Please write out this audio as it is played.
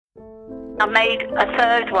I made a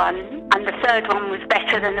third one, and the third one was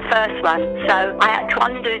better than the first one. So I had to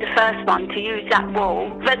undo the first one to use that wool.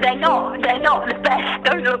 But they're not the best.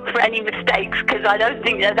 Don't look for any mistakes, because I don't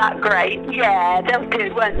think they're that great. Yeah, they'll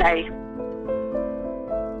do, won't they?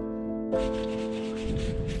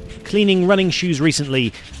 Cleaning running shoes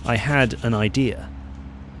recently, I had an idea.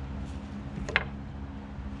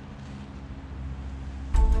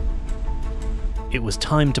 It was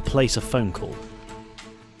time to place a phone call.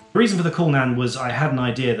 The reason for the call, Nan, was I had an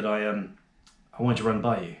idea that I wanted to run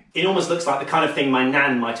by you. It almost looks like the kind of thing my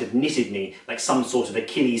Nan might have knitted me, like some sort of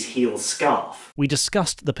Achilles heel scarf. We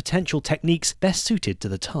discussed the potential techniques best suited to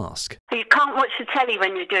the task. You can't watch the telly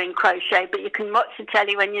when you're doing crochet, but you can watch the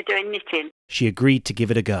telly when you're doing knitting. She agreed to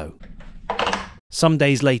give it a go. Some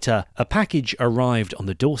days later, a package arrived on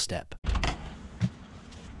the doorstep.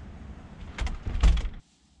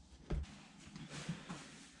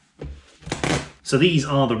 So these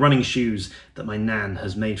are the running shoes that my Nan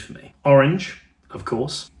has made for me. Orange, of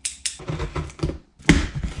course.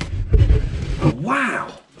 Oh,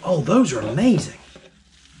 wow! Oh, those are amazing.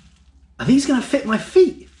 Are these going to fit my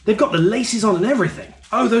feet? They've got the laces on and everything.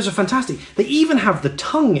 Oh, those are fantastic. They even have the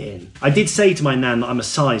tongue in. I did say to my Nan that I'm a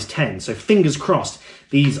size 10, so fingers crossed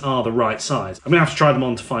these are the right size. I'm going to have to try them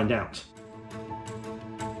on to find out.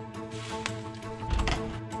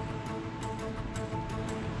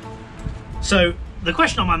 So, the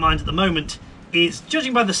question on my mind at the moment is,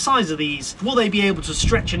 judging by the size of these, will they be able to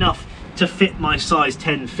stretch enough to fit my size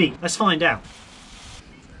 10 feet? Let's find out.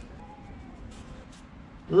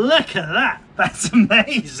 Look at that! That's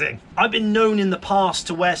amazing! I've been known in the past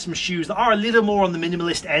to wear some shoes that are a little more on the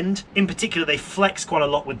minimalist end. In particular, they flex quite a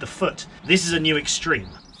lot with the foot. This is a new extreme.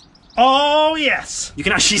 Oh yes! You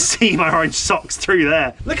can actually see my orange socks through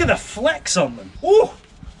there. Look at the flex on them. Ooh!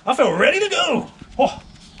 I feel ready to go! Oh.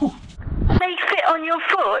 They fit on your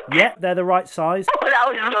foot? Yeah, they're the right size. Oh, that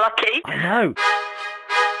was lucky. I know.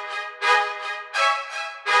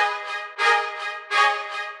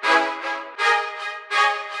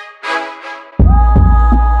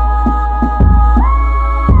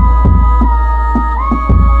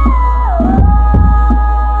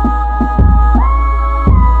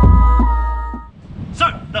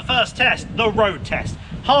 So, the first test, the road test.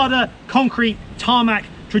 Harder, concrete, tarmac.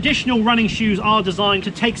 Traditional running shoes are designed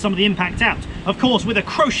to take some of the impact out. Of course, with a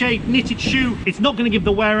crocheted knitted shoe, it's not going to give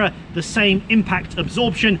the wearer the same impact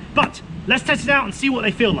absorption, but let's test it out and see what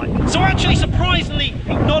they feel like. So actually, surprisingly,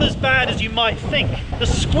 not as bad as you might think. The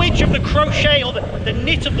squidge of the crochet or the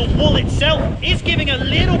knit of the wool itself is giving a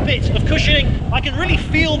little bit of cushioning. I can really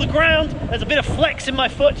feel the ground. There's a bit of flex in my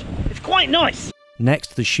foot. It's quite nice.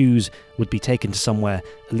 Next, the shoes would be taken to somewhere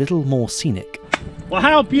a little more scenic. Well,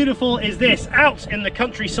 how beautiful is this out in the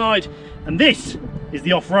countryside? And this is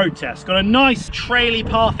the off-road test. Got a nice traily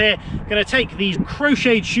path here. Going to take these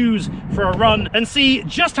crocheted shoes for a run and see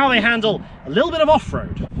just how they handle a little bit of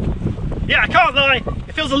off-road. Yeah, I can't lie,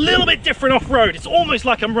 it feels a little bit different off-road. It's almost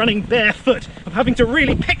like I'm running barefoot. I'm having to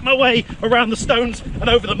really pick my way around the stones and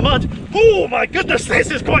over the mud. Oh my goodness,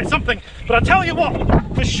 this is quite something. But I tell you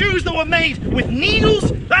what, for shoes that were made with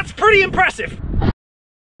needles, that's pretty impressive.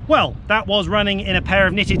 Well, that was running in a pair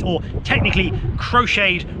of knitted, or technically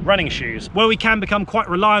crocheted, running shoes. Where we can become quite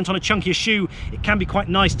reliant on a chunkier shoe, it can be quite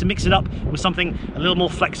nice to mix it up with something a little more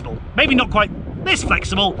flexible. Maybe not quite this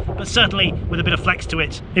flexible, but certainly with a bit of flex to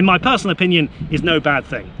it, in my personal opinion, is no bad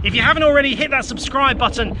thing. If you haven't already, hit that subscribe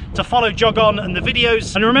button to follow Jog On and the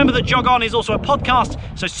videos. And remember that Jog On is also a podcast,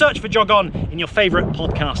 so search for Jog On in your favourite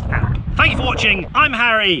podcast app. Thank you for watching. I'm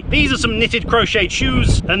Harry. These are some knitted crocheted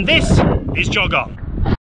shoes, and this is Jog On.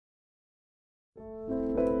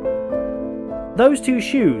 Those two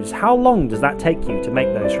shoes, how long does that take you to make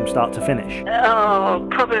those from start to finish? Oh,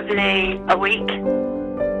 probably a week.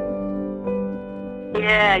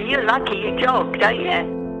 Yeah, you're lucky you jog, don't you?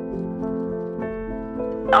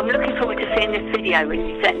 I'm looking forward to seeing this video when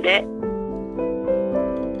you send it.